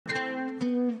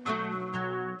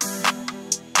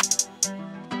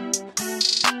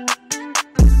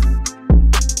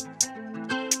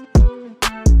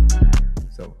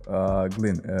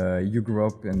Glynn, you grew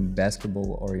up in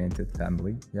basketball-oriented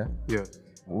family, yeah? Yeah.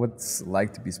 What's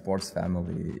like to be sports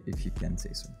family, if you can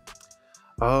say so?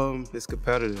 It's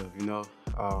competitive, you know.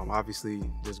 Obviously,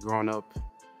 just growing up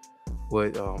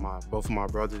with both of my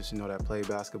brothers, you know, that play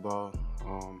basketball.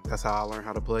 That's how I learned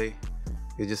how to play.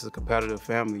 It's just a competitive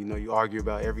family, you know. You argue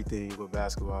about everything with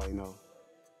basketball, you know.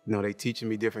 They teaching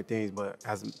me different things, but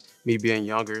as me being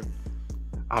younger,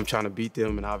 I'm trying to beat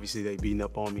them, and obviously they beating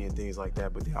up on me and things like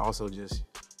that. But then also just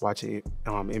watching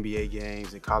NBA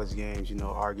games and college games, you know,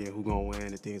 arguing who gonna win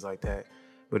and things like that.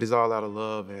 But it's all out of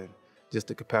love and just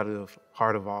the competitive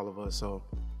heart of all of us. So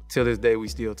till this day, we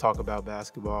still talk about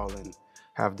basketball and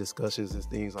have discussions and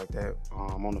things like that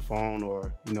on the phone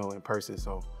or, you know, in person.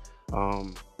 So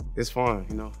it's fun,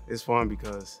 you know. It's fun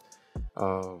because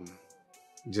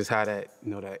just have that, you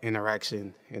know, that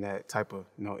interaction and that type of,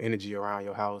 you know, energy around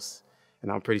your house.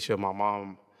 And I'm pretty sure my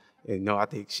mom, you know, I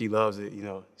think she loves it. You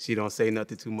know, she don't say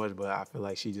nothing too much, but I feel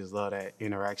like she just love that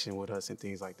interaction with us and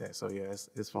things like that. So yeah,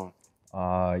 it's fun.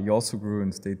 You also grew in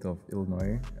the state of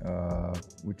Illinois,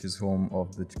 which is home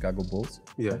of the Chicago Bulls.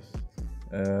 Yes.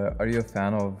 Are you a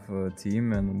fan of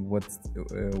team, and what's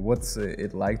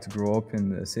it like to grow up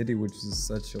in a city which is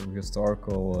such a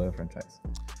historical franchise?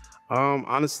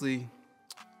 Honestly,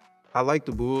 I like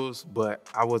the Bulls, but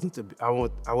I wasn't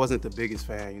the biggest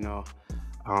fan, you know.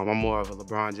 I'm more of a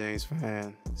LeBron James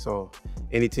fan, so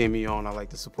any team he on, I like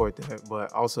to support that.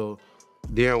 But also,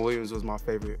 Deron Williams was my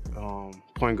favorite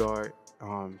point guard.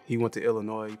 He went to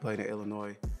Illinois. He played in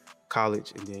Illinois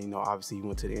College, and then, you know, obviously he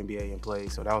went to the NBA and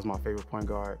played. So that was my favorite point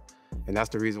guard, and that's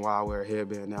the reason why I wear a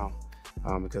headband now,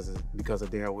 because of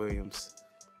Deron Williams.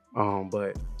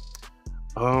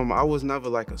 I was never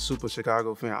like a super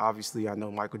Chicago fan. Obviously, I know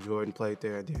Michael Jordan played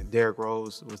there. And then Derrick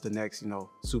Rose was the next, you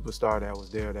know, superstar that was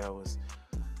there. That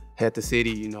had the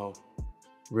city, you know,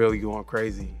 really going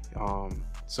crazy.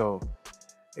 So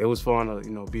it was fun to,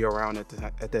 you know, be around at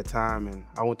that time. And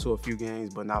I went to a few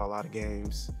games, but not a lot of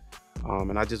games.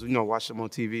 And I just, you know, watched them on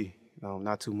TV.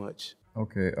 Not too much.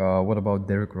 Okay. What about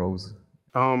Derrick Rose?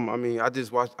 I mean,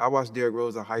 I watched Derrick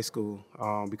Rose in high school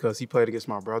because he played against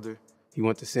my brother. He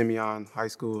went to Simeon High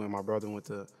School, and my brother went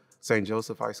to St.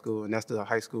 Joseph High School, and that's the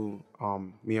high school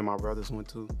me and my brothers went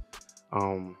to.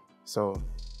 So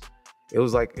it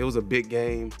was a big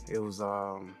game. It was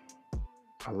a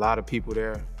lot of people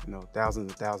there, you know,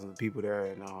 thousands and thousands of people there,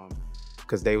 and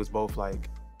because they was both like,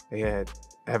 they had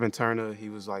Evan Turner. He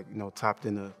was like, you know, topped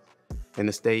in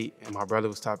the state, and my brother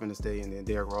was top in the state, and then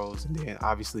Derrick Rose, and then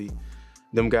obviously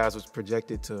them guys was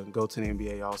projected to go to the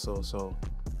NBA also. So.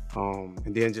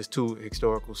 And then just two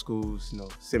historical schools, you know,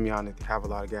 Simeon have a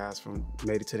lot of guys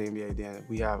made it to the NBA. Then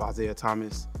we have Isaiah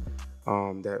Thomas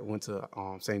that went to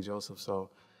St. Joseph. So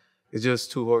it's just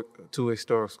two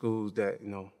historic schools that, you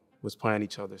know, was playing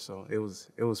each other. So it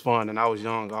was fun, and I was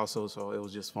young also, so it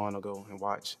was just fun to go and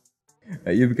watch.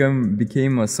 You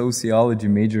became a sociology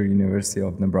major at University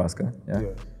of Nebraska.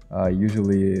 Yeah.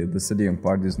 Usually the studying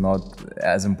part is not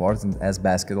as important as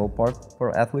basketball part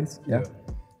for athletes. Yeah.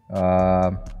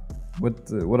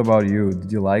 What about you?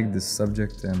 Did you like this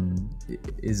subject, and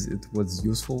was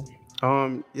useful?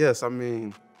 Yes, I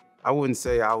mean, I wouldn't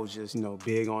say I was just, you know,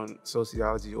 big on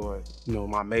sociology or, you know,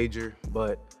 my major,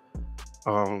 but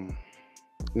you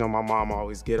know, my mom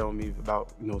always get on me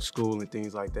about, you know, school and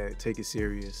things like that, take it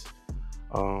serious.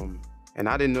 And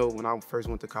I didn't know, when I first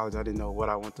went to college, I didn't know what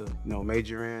I want to, you know,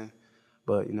 major in.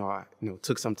 But, you know, I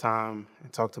took some time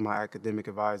and talked to my academic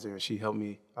advisor, and she helped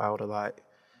me out a lot.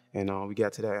 And we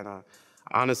got to that, and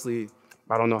honestly,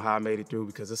 I don't know how I made it through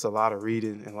because it's a lot of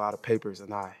reading and a lot of papers,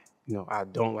 and I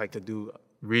don't like to do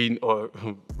reading or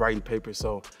writing papers.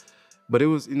 So, but it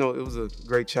was, you know, it was a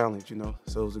great challenge, you know.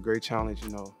 So it was a great challenge, you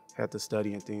know, had to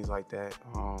study and things like that.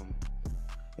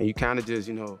 And you kind of just,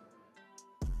 you know,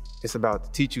 it's about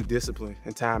to teach you discipline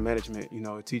and time management. You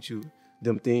know, it teach you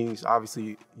them things.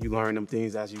 Obviously, you learn them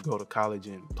things as you go to college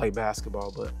and play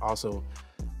basketball, but also,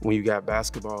 when you got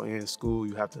basketball in school,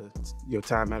 your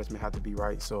time management have to be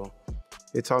right. So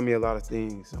it taught me a lot of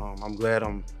things. I'm glad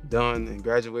I'm done and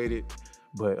graduated,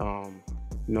 but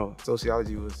you know,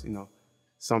 sociology was, you know,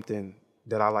 something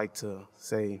that I like to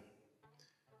say.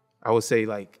 I would say,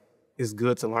 like, it's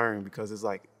good to learn because it's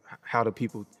like, how do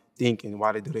people think and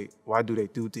why do they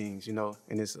do things, you know?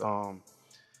 And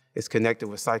it's connected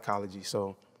with psychology.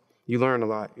 So you learn a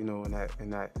lot, you know, in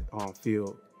that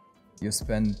field. You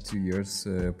spent 2 years,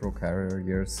 pro-career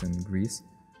years in Greece,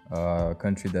 a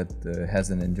country that has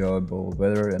an enjoyable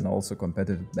weather and also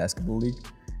competitive basketball league.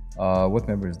 What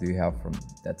memories do you have from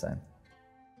that time?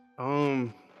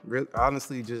 Really,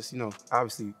 honestly, just, you know,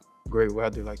 obviously great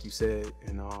weather, like you said,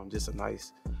 and just a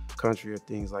nice country or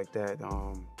things like that.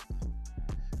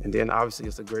 And then obviously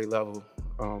it's a great level.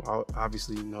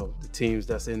 Obviously, you know, the teams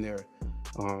that's in there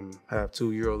have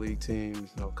 2 EuroLeague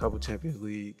teams, you know, a couple Champions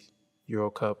League, Euro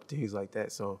Cup, things like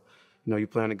that. So, you know, you're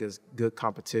playing against good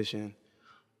competition.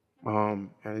 And,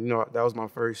 you know, that was my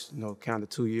first, you know, kind of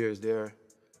 2 years there.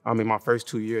 I mean, my first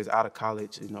 2 years out of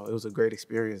college, you know, it was a great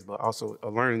experience, but also a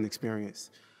learning experience.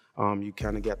 You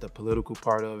kind of got the political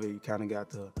part of it. You kind of got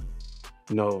the,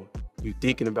 you know, you're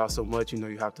thinking about so much, you know,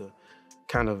 you have to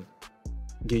kind of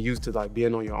get used to like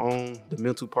being on your own, the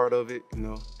mental part of it, you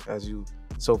know, as you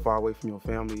so far away from your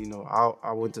family. You know,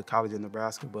 I went to college in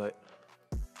Nebraska, but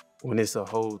when it's a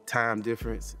whole time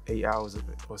difference, 8 hours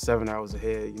or 7 hours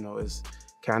ahead, you know, it's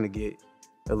kind of get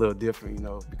a little different, you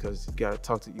know, because you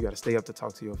gotta stay up to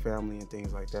talk to your family and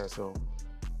things like that. So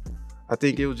I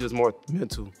think it was just more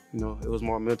mental, you know, it was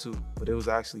more mental, but it was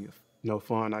actually, you know,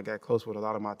 fun. I got close with a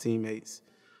lot of my teammates.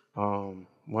 One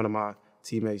of my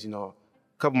teammates, you know,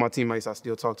 a couple of my teammates I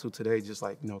still talk to today, just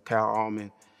like, you know, Kyle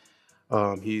Allman.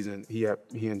 He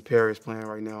in Paris playing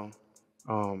right now.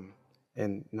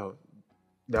 And, you know,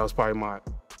 that was probably my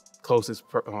closest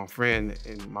friend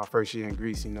in my first year in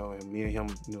Greece, you know, and me and him,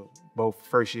 you know, both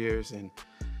first years, and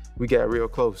we got real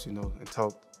close, you know, and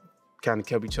talked, kind of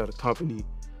kept each other company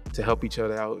to help each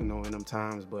other out, you know, in them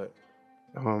times. But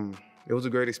it was a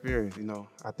great experience, you know.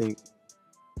 I think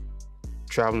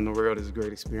traveling the world is a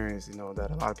great experience, you know,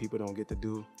 that a lot of people don't get to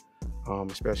do,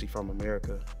 especially from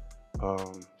America.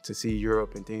 To see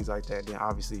Europe and things like that, then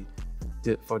obviously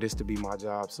for this to be my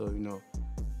job. So, you know,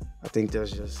 I think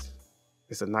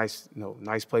it's a nice, you know,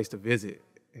 nice place to visit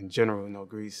in general, you know,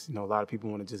 Greece. You know, a lot of people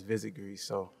want to just visit Greece.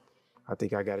 So I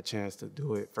think I got a chance to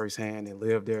do it firsthand and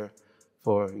live there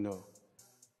for, you know,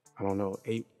 I don't know,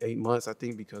 eight months, I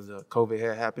think, because COVID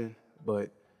had happened.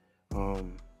 But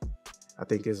I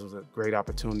think this was a great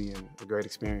opportunity and a great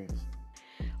experience.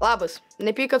 Labas,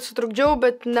 nepyk, kad sutrukdžiau,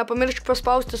 bet nepamiršk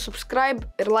paspausti subscribe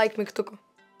ir like mygtuku.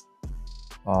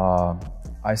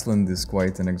 Iceland is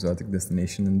quite an exotic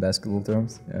destination in basketball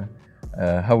terms.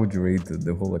 Yeah. How would you rate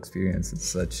the whole experience? It's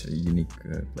such a unique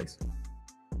place.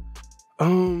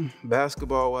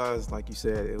 Basketball-wise, like you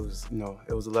said, it was, you know,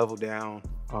 it was a level down.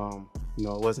 You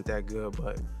know, it wasn't that good,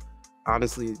 but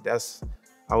honestly,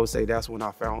 I would say that's when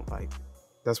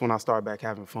I started back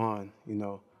having fun, you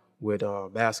know, with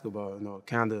basketball. You know,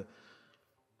 kind of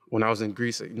when I was in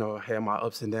Greece, you know, I had my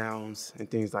ups and downs and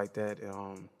things like that.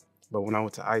 But when I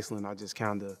went to Iceland, I just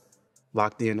kind of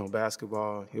locked in on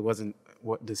basketball. It wasn't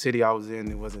the city I was in,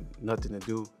 it wasn't nothing to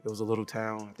do. It was a little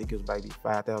town. I think it was maybe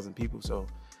 5,000 people. So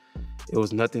it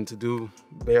was nothing to do,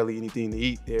 barely anything to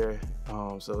eat there.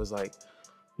 So it's like,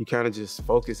 you kind of just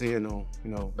focus in on, you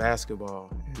know,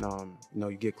 basketball, and you know,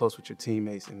 you get close with your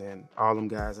teammates, and then all them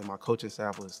guys and my coaching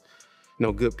staff was, you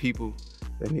know, good people.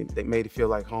 They made it feel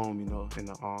like home, you know, and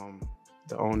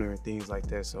the owner and things like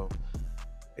that. So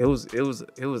it was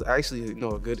actually, you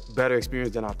know, better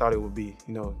experience than I thought it would be,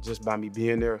 you know, just by me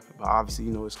being there. But obviously,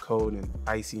 you know, it's cold and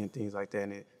icy and things like that,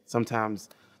 and sometimes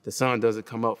the sun doesn't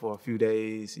come up for a few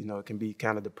days. You know, it can be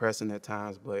kind of depressing at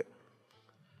times, but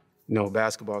you know,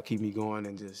 basketball keep me going,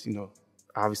 and just, you know,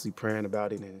 obviously praying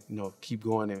about it, and, you know, keep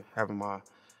going and having my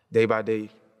day-by-day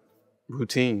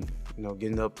routine, you know,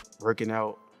 getting up, working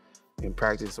out in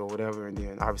practice or whatever. And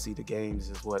then obviously the games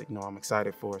is what, you know, I'm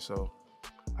excited for. So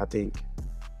I think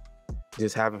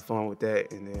just having fun with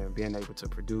that, and then being able to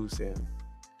produce, and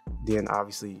then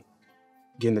obviously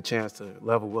getting the chance to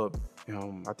level up.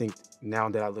 I think now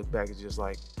that I look back, it's just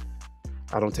like,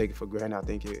 I don't take it for granted. I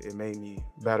think it made me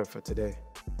better for today.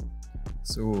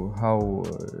 So how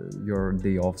your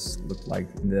day offs look like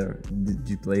there? Did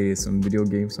you play some video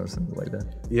games or something like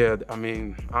that? Yeah, I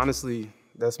mean, honestly,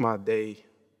 that's my day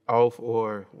off,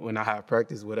 or when I have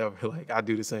practice, whatever. Like, I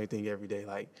do the same thing every day.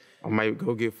 Like, I might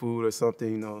go get food or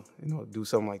something, you know, do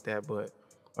something like that. But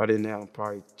other than that, I'm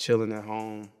probably chilling at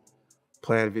home,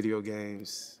 playing video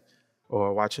games,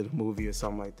 or watching a movie or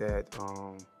something like that.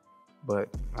 But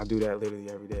I do that literally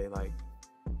every day. Like,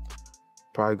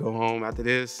 probably go home after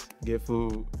this, get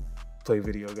food, play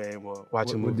video game, or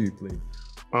watch a movie. What do you play?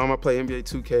 I play NBA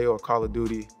 2K or Call of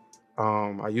Duty.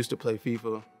 I used to play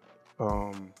FIFA,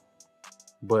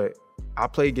 but I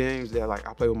play games that, like,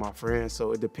 I play with my friends,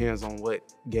 so it depends on what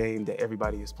game that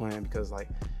everybody is playing, because, like,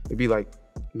 it'd be like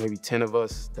maybe 10 of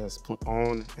us that's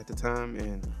on at the time,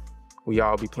 and we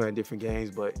all be playing different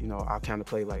games. But, you know, I kind of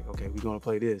play like, okay, we're gonna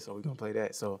play this or we're gonna play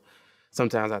that. So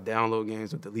sometimes I download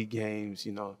games or delete games,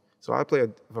 you know. So I play a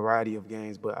variety of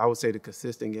games, but I would say the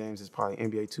consistent games is probably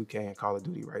NBA 2K and Call of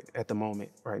Duty right at the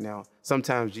moment, right now.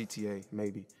 Sometimes GTA,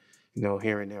 maybe, you know,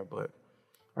 here and there, but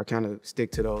I kind of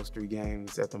stick to those 3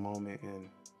 games at the moment, and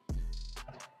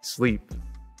sleep.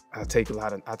 I take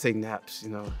naps, you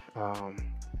know.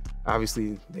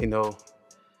 Obviously, they know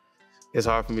it's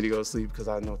hard for me to go to sleep because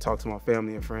I talk to my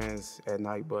family and friends at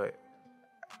night, but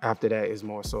after that, it's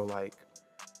more so like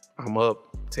I'm up,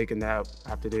 take a nap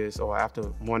after this, or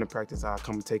after morning practice, I'll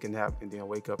come and take a nap and then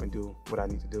wake up and do what I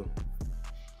need to do.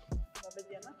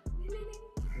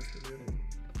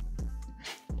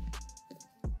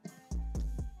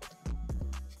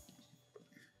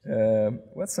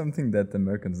 What's something that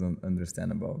Americans don't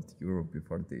understand about Europe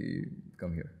before they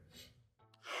come here?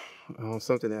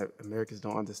 Something that Americans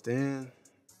don't understand?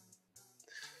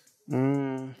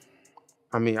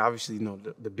 I mean, obviously,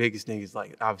 the biggest thing is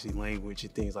like obviously language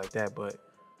and things like that, but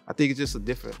I think it's just a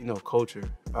different, culture.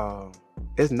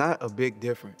 It's not a big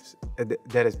difference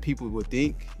that as people would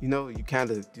think, you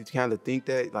kind of think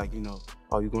that like,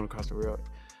 oh, you're going across the road.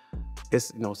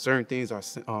 It's, certain things are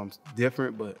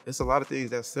different, but it's a lot of things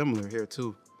that's similar here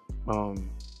too.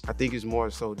 I think it's more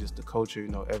so just the culture,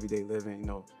 everyday living,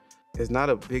 It's not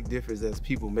a big difference as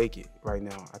people make it right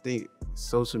now. I think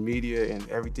social media and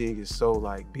everything is so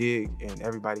like big and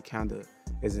everybody kind of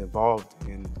is involved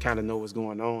and kind of know what's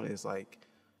going on. It's like,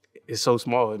 it's so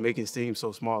small. It makes it seem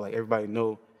so small. Like everybody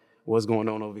know what's going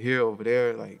on over here, over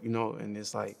there, like, and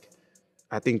it's like,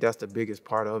 I think that's the biggest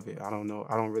part of it. I don't know.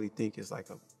 I don't really think it's like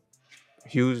a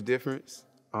huge difference.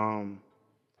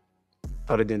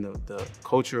 Other than the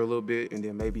culture a little bit, and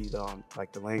then maybe the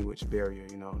like the language barrier,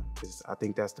 I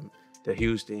think that's the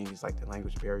huge thing is like the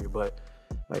language barrier. But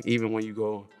like even when you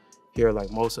go here,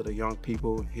 like most of the young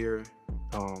people here,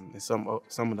 and some of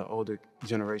the older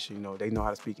generation, they know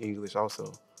how to speak English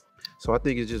also. So I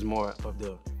think it's just more of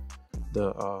the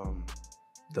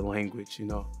language,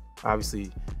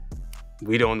 Obviously,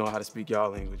 we don't know how to speak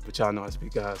y'all language, but y'all know how to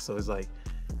speak ours. So it's like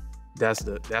that's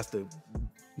the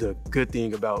good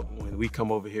thing about when we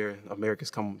come over here,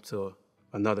 Americans come to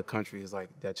another country, is like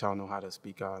that y'all know how to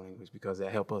speak our language because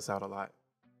that helps us out a lot.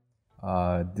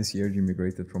 This year you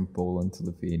migrated from Poland to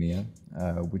Lithuania,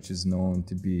 which is known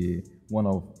to be one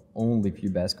of only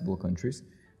few basketball countries.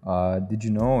 Did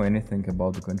you know anything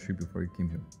about the country before you came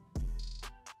here?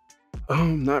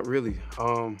 Not really.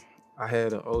 I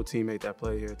had an old teammate that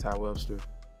played here, Ty Webster,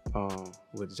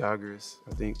 with Joggers,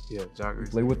 I think. Yeah, Joggers.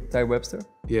 You play with Ty Webster?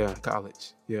 Yeah,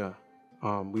 college. Yeah.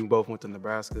 We both went to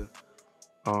Nebraska.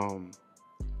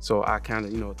 So I kind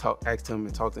of, asked him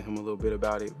and talked to him a little bit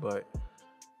about it, but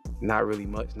not really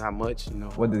much, not much,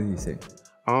 What did he say?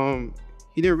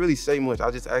 He didn't really say much.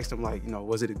 I just asked him like,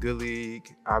 was it a good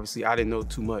league? Obviously, I didn't know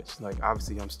too much. Like,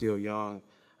 obviously, I'm still young.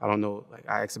 I don't know, like,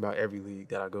 I asked about every league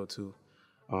that I go to.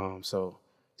 So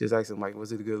just asked him like,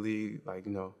 was it a good league? Like,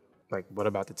 like what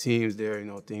about the teams there?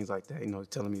 Things like that,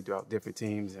 telling me throughout different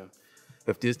teams. And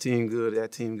if this team good,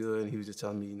 that team good. And he was just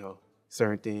telling me,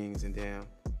 certain things. And then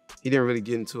he didn't really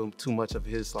get into too much of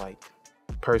his like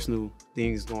personal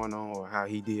things going on or how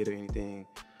he did or anything.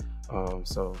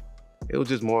 So it was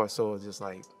just more so just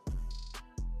like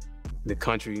the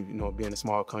country, being a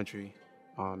small country.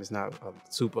 It's not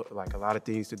super, like a lot of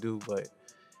things to do, but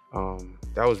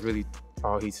that was really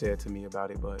all he said to me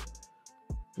about it, but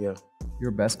yeah.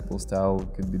 Your basketball style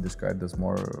could be described as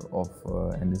more of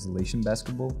an isolation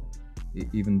basketball,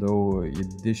 even though you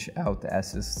dish out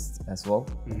assists as well.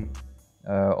 Mm-hmm.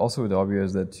 Also, it's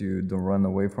obvious that you don't run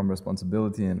away from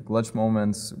responsibility in clutch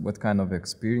moments. What kind of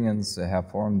experience have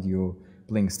formed you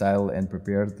playing style and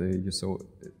prepared you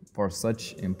for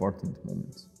such important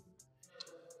moments?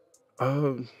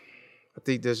 I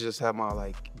think that's just how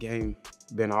my game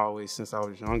been always since I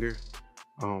was younger.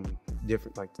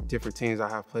 Different teams I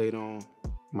have played on,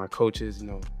 my coaches,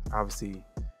 obviously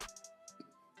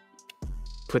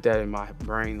put that in my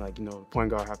brain. Like,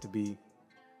 point guard have to be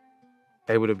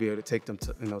able to take them,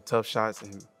 tough shots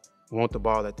and want the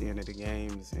ball at the end of the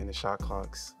games and the shot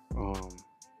clocks.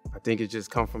 I think it just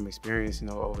come from experience,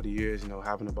 over the years,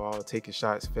 having the ball, taking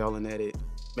shots, failing at it,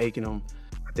 making them.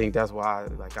 I think that's why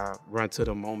I run to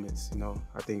the moments,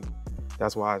 I think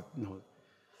that's why,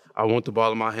 I want the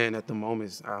ball in my hand at the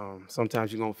moments.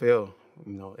 Sometimes you're gonna fail.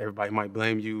 Everybody might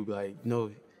blame you, like,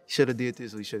 you should have did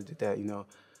this or you should have did that,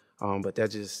 But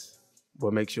that just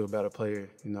what makes you a better player,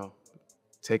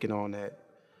 taking on that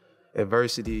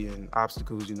adversity and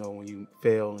obstacles, when you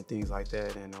fail and things like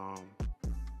that, and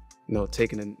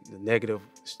taking the negative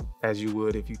as you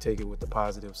would if you take it with the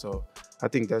positive. So I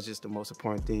think that's just the most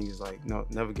important thing is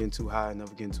never getting too high,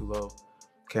 never getting too low.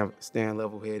 Staying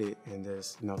level-headed and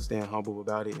just, staying humble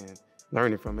about it and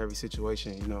learning from every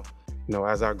situation,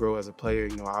 As I grow as a player,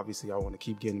 obviously I want to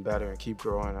keep getting better and keep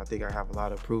growing. I think I have a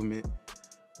lot of improvement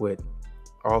with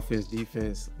offense,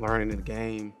 defense, learning the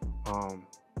game,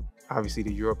 obviously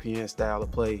the European style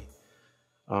of play.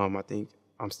 I think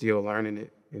I'm still learning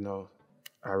it, you know.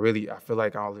 I feel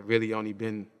like I've really only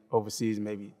been overseas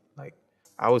maybe like,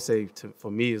 I would say for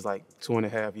me it's like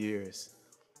 2.5 years.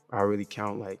 I really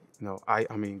count like, you know, I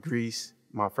mean Greece,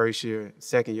 my first year,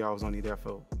 second year I was only there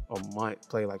for a month,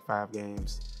 played like 5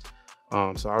 games.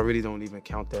 So I really don't even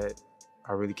count that.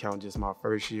 I really count just my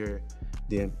first year,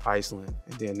 then Iceland,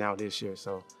 and then now this year.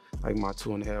 So like my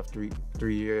 2.5,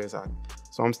 3 years.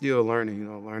 So I'm still learning, you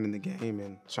know, learning the game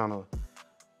and trying to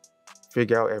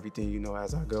figure out everything, you know,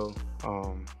 as I go.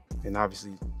 And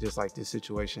obviously, just like this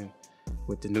situation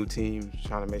with the new team,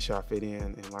 trying to make sure I fit in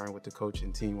and learn what the coach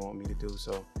and team want me to do.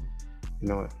 So, you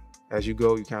know, as you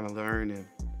go, you kind of learn and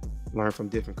learn from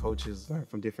different coaches, learn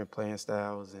from different playing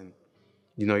styles, and,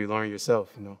 you know, you learn yourself,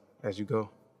 you know, as you go.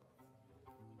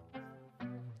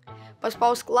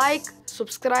 Paspausk like,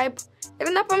 subscribe ir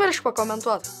nepamiršk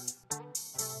pakomentuoti.